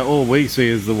all we see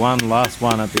is the last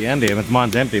one at the end here.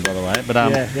 Mine's empty, by the way. But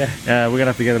we're gonna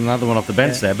have to get another one off the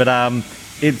bench there. But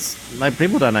it's like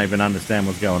people don't even understand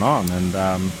what's going on.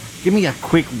 And give me a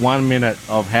quick 1 minute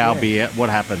of how beer, what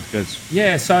happens, because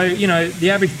so the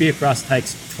average beer for us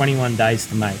takes 21 days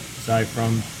to make. So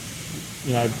from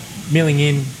milling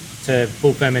in to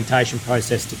full fermentation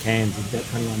process to cans is about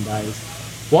 21 days.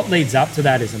 What leads up to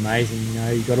that is amazing.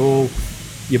 You've got all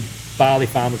your barley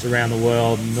farmers around the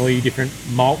world and all your different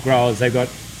malt growers. They've got,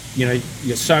 you've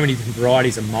got so many different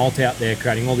varieties of malt out there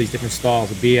creating all these different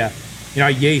styles of beer.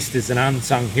 yeast is an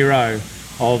unsung hero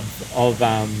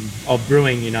of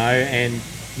brewing, and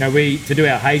to do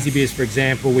our hazy beers, for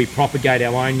example, we propagate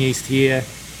our own yeast here,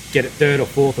 get it third or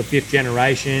fourth or fifth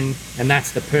generation, and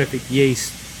that's the perfect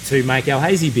yeast to make our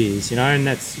hazy beers, and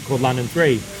that's called London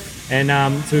 3. And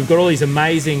so we've got all these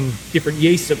amazing different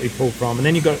yeasts that we pull from, and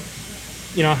then you've got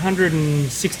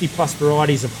 160 plus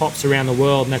varieties of hops around the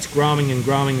world, and that's growing and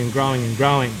growing and growing and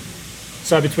growing.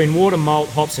 So between water, malt,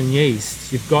 hops and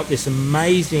yeast, you've got this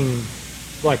amazing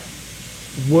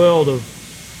world of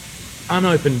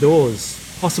unopened doors,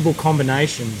 possible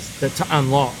combinations to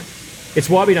unlock. It's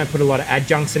why we don't put a lot of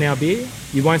adjuncts in our beer.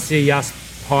 You won't see us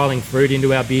piling fruit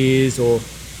into our beers or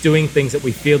doing things that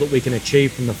we feel that we can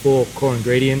achieve from the 4 core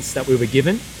ingredients that we were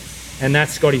given. And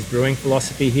that's Scotty's brewing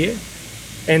philosophy here.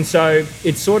 And so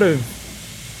it's sort of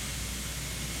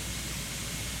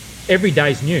every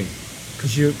day's new,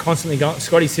 because you're constantly going.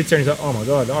 Scotty sits there and he's like, oh my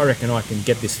God, I reckon I can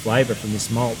get this flavour from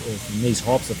this malt or from these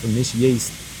hops or from this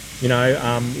yeast.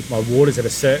 If my water's at a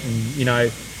certain,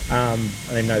 I don't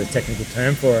even know the technical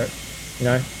term for it,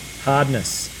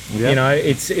 hardness. Yeah.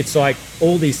 It's like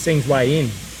all these things weigh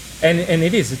in. And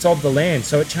it's of the land,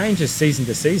 so it changes season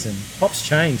to season. Hops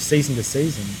change season to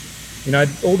season.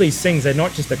 All these things, they're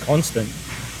not just a constant.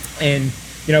 And,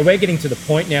 we're getting to the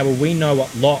point now where we know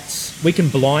what lots, we can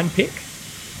blind pick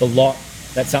the lot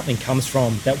that something comes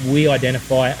from that we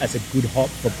identify as a good hop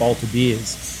for Balter beers.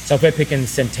 So if we're picking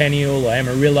Centennial or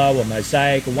Amarillo or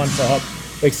Mosaic or One for Hop,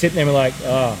 we're sitting there and we're like,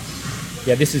 oh,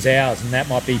 yeah, this is ours, and that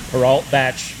might be Peralt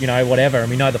batch, whatever, and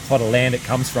we know the plot of land it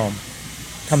comes from.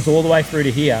 Comes all the way through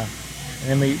to here,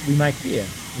 and then we make beer,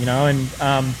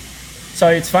 and so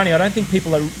it's funny, I don't think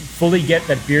people fully get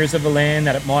that beer is of the land,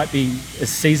 that it might be as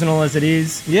seasonal as it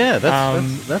is. Yeah,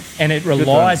 that's and it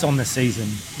relies on the season,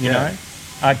 you know.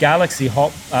 Galaxy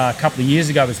hop a couple of years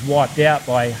ago was wiped out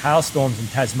by hailstorms in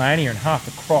Tasmania, and half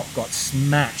the crop got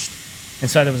smashed. And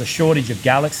so there was a shortage of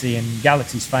Galaxy, and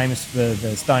Galaxy's famous for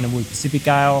the Stone and Wood Pacific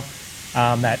Ale,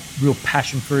 that real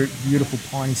passion fruit, beautiful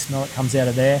piney smell that comes out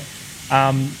of there.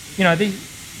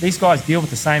 These guys deal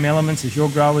with the same elements as your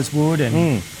growers would,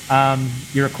 and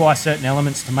you require certain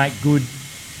elements to make good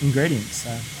ingredients.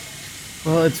 So.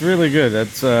 Well, it's really good. It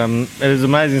is an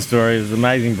amazing story. It's an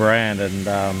amazing brand, and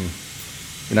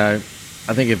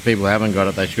I think if people haven't got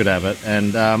it, they should have it.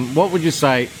 And what would you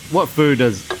say? What food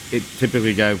does it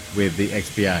typically go with the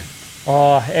XPA?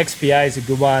 Oh, XPA is a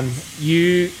good one.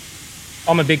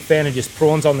 I'm a big fan of just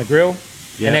prawns on the grill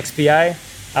and XPA.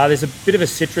 There's a bit of a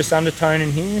citrus undertone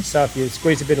in here, so if you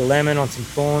squeeze a bit of lemon on some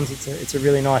prawns, it's a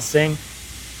really nice thing.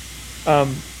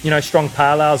 Strong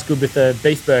pale ale is good with a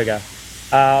beef burger.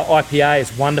 IPA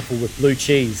is wonderful with blue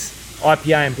cheese.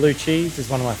 IPA and blue cheese is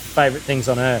one of my favourite things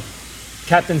on earth.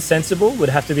 Captain Sensible would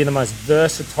have to be the most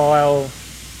versatile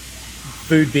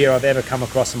food beer I've ever come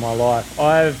across in my life.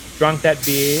 I've drunk that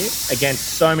beer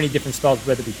against so many different styles,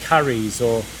 whether it be curries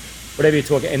or whatever you're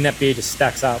talking, and that beer just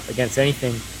stacks up against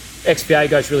anything. XPA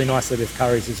goes really nicely with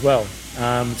curries as well.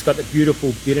 It's got the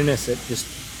beautiful bitterness. It just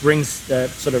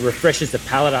sort of refreshes the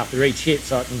palate after each hit,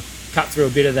 so it can cut through a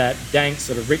bit of that dank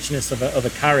sort of richness of a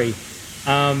curry.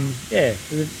 A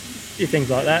few things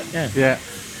like that. Yeah.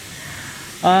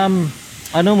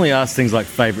 I normally ask things like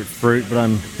favourite fruit, but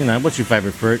what's your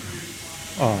favourite fruit?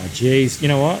 Oh, geez. You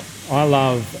know what? I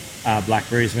love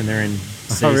blackberries when they're in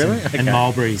season. Oh, really? Okay. And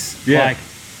mulberries. Yeah.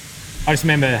 I just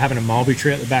remember having a mulberry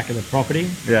tree at the back of the property.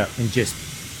 Yeah. And just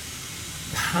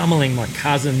pummeling my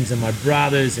cousins and my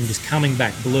brothers and just coming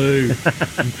back blue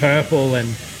and purple,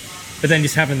 but then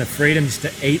just having the freedom just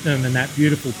to eat them and that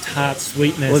beautiful tart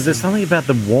sweetness. Well, there's something about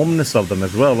the warmness of them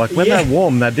as well. Like when they're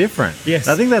warm, they're different. Yes.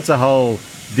 I think that's a whole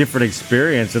different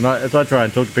experience. And as I try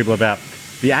and talk to people about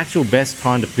the actual best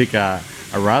time to pick a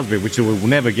raspberry, which you will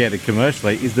never get it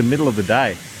commercially, is the middle of the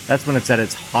day. That's when it's at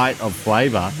its height of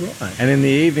flavour. Right. And in the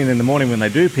evening, in the morning, when they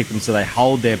do pick them, so they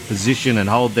hold their position and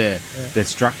hold their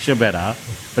structure better.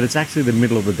 But it's actually the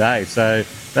middle of the day. So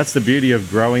that's the beauty of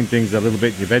growing things a little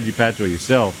bit in your veggie patch or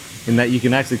yourself, in that you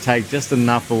can actually take just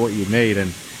enough for what you need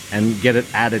and get it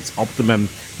at its optimum,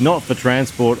 not for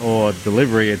transport or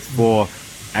delivery, it's for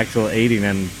actual eating.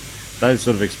 And those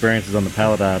sort of experiences on the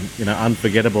palate are,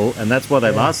 unforgettable. And that's why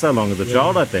they last so long as a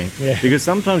child, I think. Yeah. Because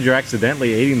sometimes you're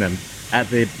accidentally eating them at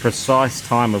the precise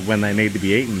time of when they need to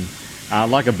be eaten,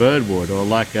 like a bird would, or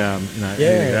like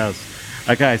anything else.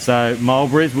 Okay, so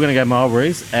mulberries, we're going to go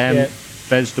mulberries and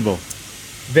vegetable.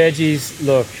 Veggies,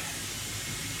 look,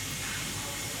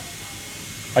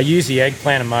 I use the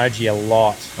eggplant emoji a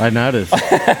lot. I noticed.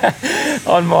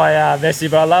 On my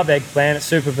message, but I love eggplant. It's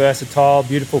super versatile,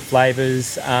 beautiful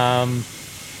flavours.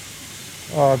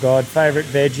 Oh, God, favourite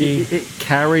veggie. It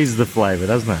carries the flavour,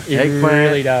 doesn't it? It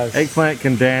really does. Eggplant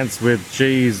can dance with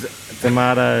cheese,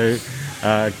 tomato,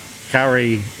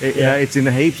 curry. It's in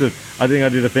heaps of... I think I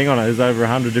did a thing on it. There's over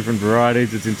 100 different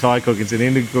varieties. It's in Thai cooking, it's in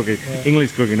Indian cooking,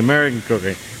 English cooking, American cooking.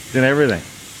 It's in everything.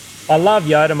 I love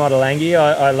Yoda Modalangi.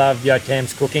 I love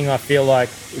Yotam's cooking. I feel like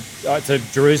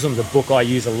Jerusalem's a book I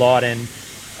use a lot, and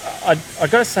I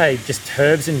got to say, just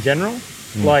herbs in general,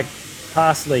 like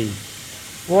parsley.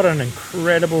 What an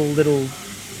incredible little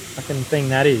fucking thing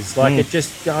that is. Like it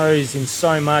just goes in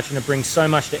so much, and it brings so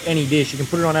much to any dish. You can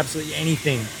put it on absolutely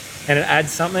anything, and it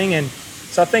adds something. And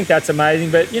so I think that's amazing.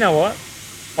 But you know what?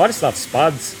 I just love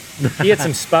spuds. You get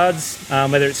some spuds,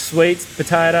 whether it's sweet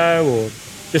potato or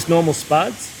just normal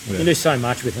spuds. You can do so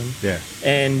much with them. Yeah.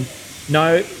 And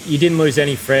no, you didn't lose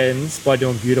any friends by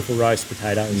doing beautiful roast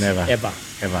potatoes. Never. Ever.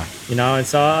 You know, and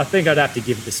so I think I'd have to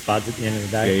give it to spuds at the end of the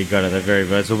day. Yeah, you got it. They're very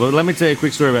versatile. But let me tell you a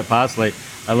quick story about parsley.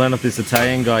 I learned off this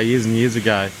Italian guy years and years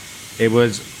ago. It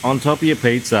was on top of your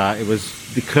pizza. It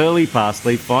was the curly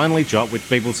parsley, finely chopped, which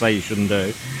people say you shouldn't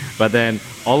do. But then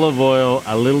olive oil,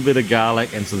 a little bit of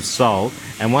garlic, and some salt.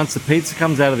 And once the pizza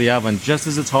comes out of the oven, just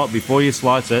as it's hot, before you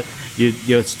slice it,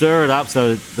 you stir it up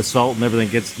so the salt and everything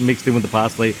gets mixed in with the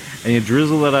parsley, and you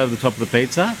drizzle that over the top of the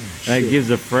pizza, and it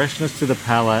gives a freshness to the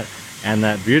palate and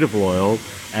that beautiful oil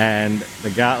and the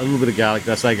a little bit of garlic.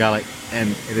 Did I say garlic?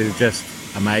 And it is just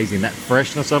amazing. That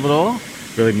freshness of it all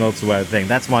really melts away the thing.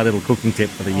 That's my little cooking tip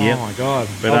for the year. Oh my God.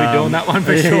 But, I'll be doing that one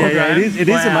for sure, Graham. It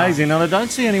is amazing, and I don't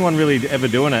see anyone really ever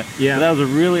doing it. Yeah. But that was a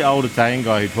really old Italian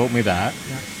guy who taught me that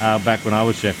back when I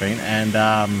was chefing, and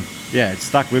it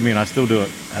stuck with me, and I still do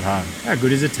it at home. How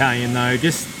good is Italian though?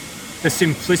 Just the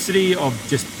simplicity of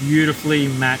just beautifully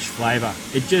matched flavour.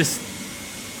 It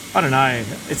just, I don't know.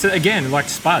 It's again like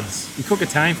spuds. You cook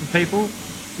Italian for people,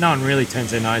 no one really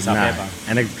turns their nose up ever.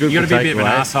 And it's good. You got to be a bit away. of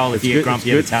an asshole if you get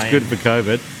grumpy at Italian. It's good for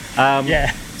COVID.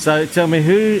 So tell me,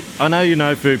 who? I know you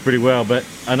know food pretty well, but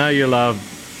I know you love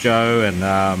Joe and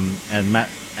Matt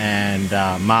and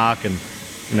Mark and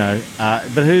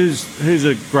but who's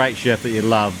a great chef that you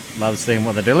love seeing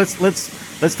what they do?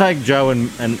 Let's take Joe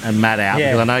and Matt out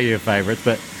because I know you're favourites,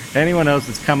 but anyone else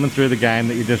that's coming through the game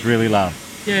that you just really love?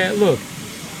 Yeah, look,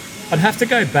 I'd have to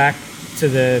go back to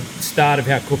the start of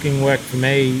how cooking worked for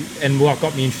me, and what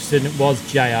got me interested in it was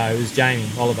J.O., it was Jamie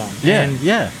Oliver.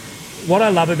 Yeah. What I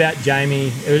love about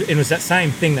Jamie, it was that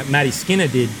same thing that Matty Skinner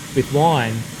did with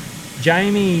wine.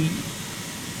 Jamie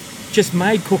just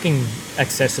made cooking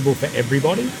accessible for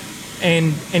everybody,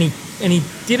 and he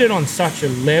did it on such a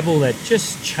level that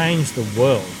just changed the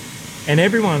world. And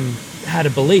everyone had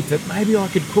a belief that maybe I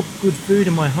could cook good food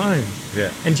in my home.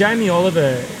 Yeah. And Jamie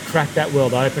Oliver cracked that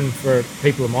world open for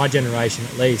people of my generation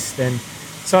at least. And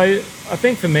so I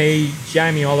think for me,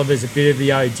 Jamie Oliver's a bit of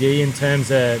the OG in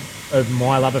terms of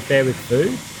my love affair with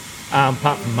food,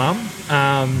 apart from Mum.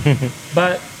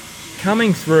 But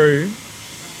coming through,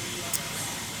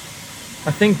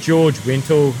 I think George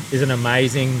Wintle is an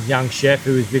amazing young chef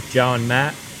who was with Joe and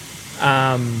Matt.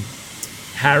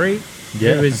 Harry,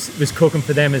 who was cooking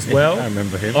for them as well. I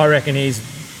remember him. I reckon he's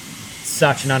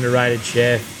such an underrated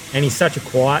chef, and he's such a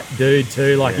quiet dude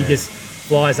too. Like he just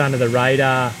flies under the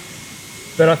radar.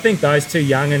 But I think those two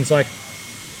young'uns, like,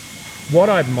 what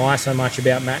I admire so much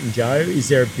about Matt and Joe is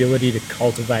their ability to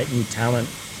cultivate new talent,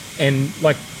 and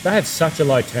like they have such a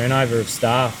low turnover of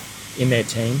staff in their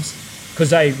teams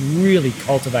because they really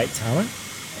cultivate talent.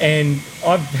 And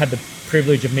I've had the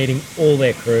privilege of meeting all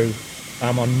their crew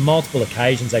on multiple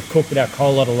occasions. They've cooked at our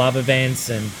Cold Lot of Love events,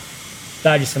 and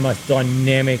they're just the most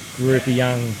dynamic group of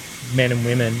young men and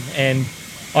women. And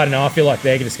I don't know, I feel like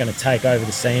they're just going to take over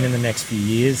the scene in the next few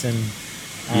years. And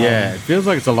it feels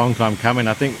like it's a long time coming.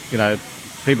 I think,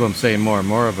 people are seeing more and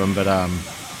more of them, but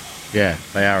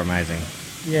they are amazing.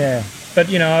 Yeah, but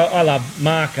I love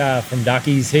Mark from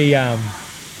Duckies.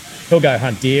 He'll go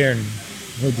hunt deer and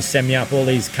he'll just send me up all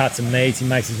these cuts of meats. He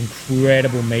makes these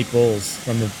incredible meatballs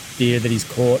from the deer that he's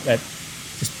caught that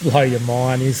just blow your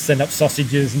mind. He'll send up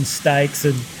sausages and steaks,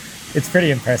 and it's pretty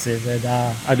impressive. And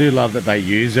I do love that they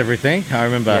use everything. I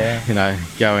remember,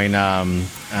 going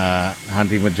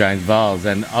hunting with James Viles,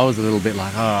 and I was a little bit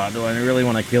like, oh, do I really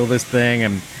want to kill this thing?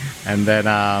 And then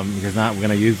he goes, no, we're going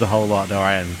to use the whole lot, all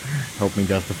right, and help me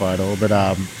justify it all. But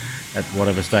at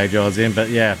whatever stage I was in, but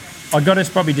yeah. I got to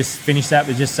probably just finish that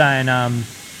with just saying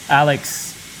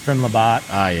Alex from Labatt.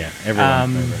 Oh, yeah,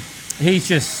 everyone's favourite. He's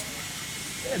just...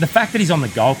 The fact that he's on the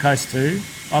Gold Coast too,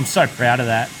 I'm so proud of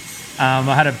that. I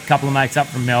had a couple of mates up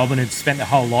from Melbourne who'd spent their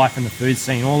whole life in the food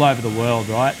scene all over the world,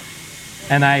 right?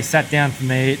 And they sat down with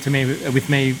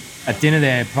me at dinner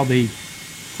there probably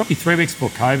 3 weeks before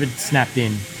COVID snapped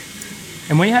in.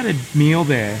 And we had a meal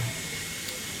there.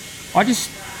 You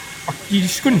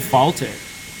just couldn't fault it.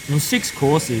 It was 6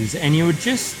 courses, and you were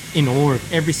just in awe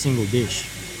of every single dish,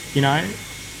 you know?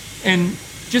 And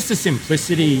just the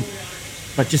simplicity,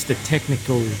 but just the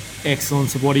technical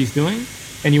excellence of what he's doing.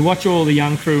 And you watch all the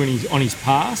young crew, and he's on his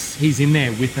pass, he's in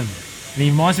there with them. And he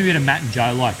reminds me a bit of Matt and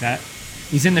Joe like that.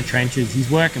 He's in the trenches, he's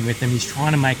working with them, he's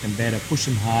trying to make them better, push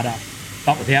them harder,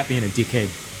 but without being a dickhead.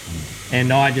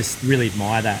 And I just really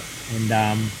admire that. And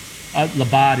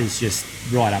Labarde is just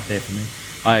right up there for me.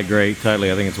 I agree,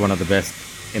 totally. I think it's one of the best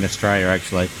in Australia,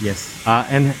 actually. Yes.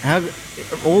 And how,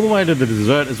 all the way to the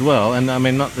dessert as well. And I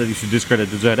mean, not that you should discredit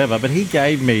dessert ever, but he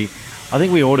gave me, I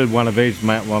think we ordered one of each,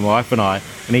 my wife and I,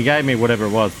 and he gave me whatever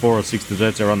it was, 4 or 6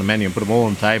 desserts that were on the menu and put them all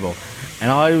on the table. And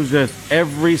I was just,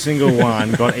 every single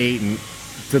one got eaten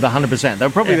to the 100%. They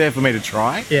were probably there for me to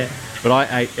try. Yeah. But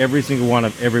I ate every single one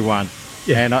of every one.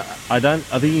 Yeah. And I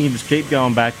think you can just keep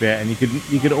going back there, and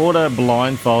you could order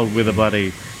blindfold with a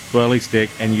bloody swirly stick,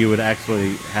 and you would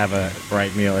actually have a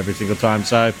great meal every single time.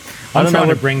 So I'm trying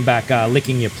to bring back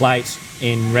licking your plate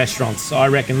in restaurants. I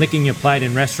reckon licking your plate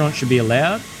in restaurants should be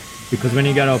allowed, because when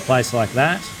you go to a place like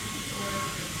that,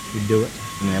 you do it.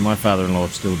 Yeah, my father-in-law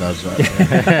still does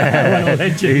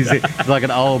that. He's like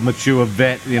an old, mature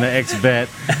vet, ex-vet,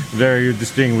 very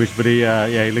distinguished, but he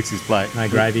licks his plate. No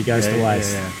gravy goes to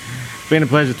waste. Yeah. Been a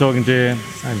pleasure talking to you.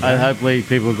 Hopefully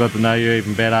people have got to know you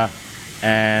even better,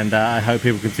 and I hope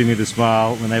people continue to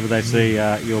smile whenever they see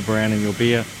your brand and your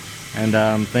beer.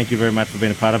 And thank you very much for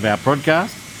being a part of our podcast.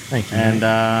 Thank you. And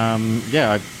I'm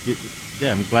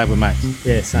glad we're mates.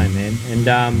 Yeah, same, man. And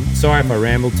sorry if I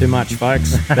rambled too much,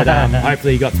 folks, but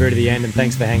hopefully you got through to the end, and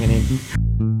thanks for hanging in.